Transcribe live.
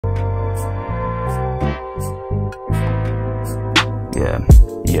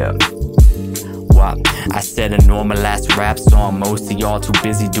Yeah. What? I said a normal ass rap song. Most of y'all too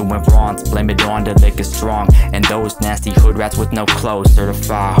busy doing wrongs. Blame it on the liquor strong and those nasty hood rats with no clothes.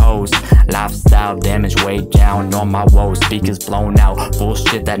 Certified hoes, lifestyle damage way down on my woes. Speakers blown out,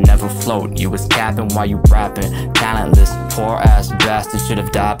 bullshit that never flowed. You was capping while you rapping, talentless, poor ass bastard.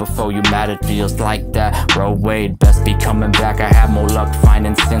 Should've died before you mattered. Feels like that. Roe Wade, best be coming back. I have more luck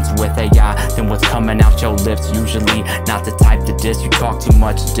finding sense with AI than what's coming out your lips. Usually not the type to diss. You talk too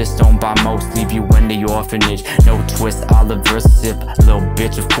much, just owned by most. Leave you in the orphanage, no twist, Oliver sip. Little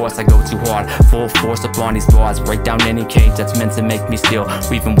bitch, of course I go too hard. Full force up on these bars, break down any cage that's meant to make me steal.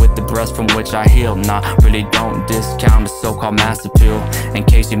 Weaving with the breast from which I heal. Nah, really don't discount the so-called mass appeal. In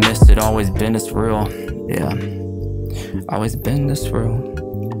case you missed it, always been this real. Yeah, always been this real.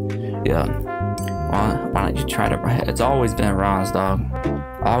 Yeah, why don't you try to write? It's always been rhymes, dog.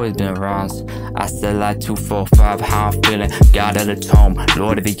 Always been rhymes. I said like 245, how I'm feeling. God of the tome,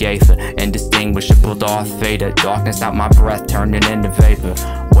 Lord of the Aether, indistinguishable Darth Vader. Darkness out my breath, turning into vapor.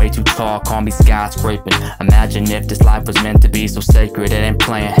 Way too tall, call me skyscraping. Imagine if this life was meant to be so sacred, it ain't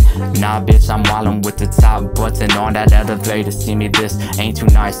playing. Nah, bitch, I'm wildin' with the top button on that elevator. See me, this ain't too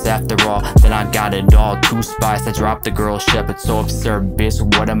nice after all. Then I got it all, too spice. I dropped the girl shepherd, so absurd, bitch.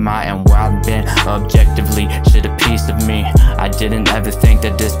 What am I and where I've been? Objectively, shit a piece of me. I didn't ever think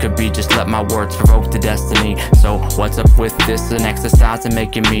that this could be, just let my words provoke the destiny. So what's up with this? An exercise in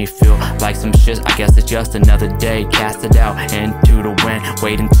making me feel like some shit. I guess it's just another day, cast it out into the wind,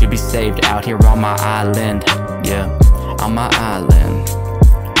 waiting to be saved out here on my island. Yeah, on my island.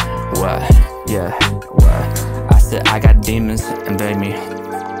 What? Yeah, what? I said I got demons, invade me.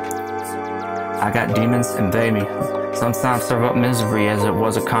 I got demons, invade me. Sometimes serve up misery as it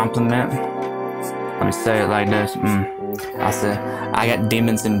was a compliment. Let me say it like this. I said, I got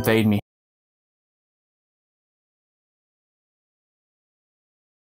demons invade me.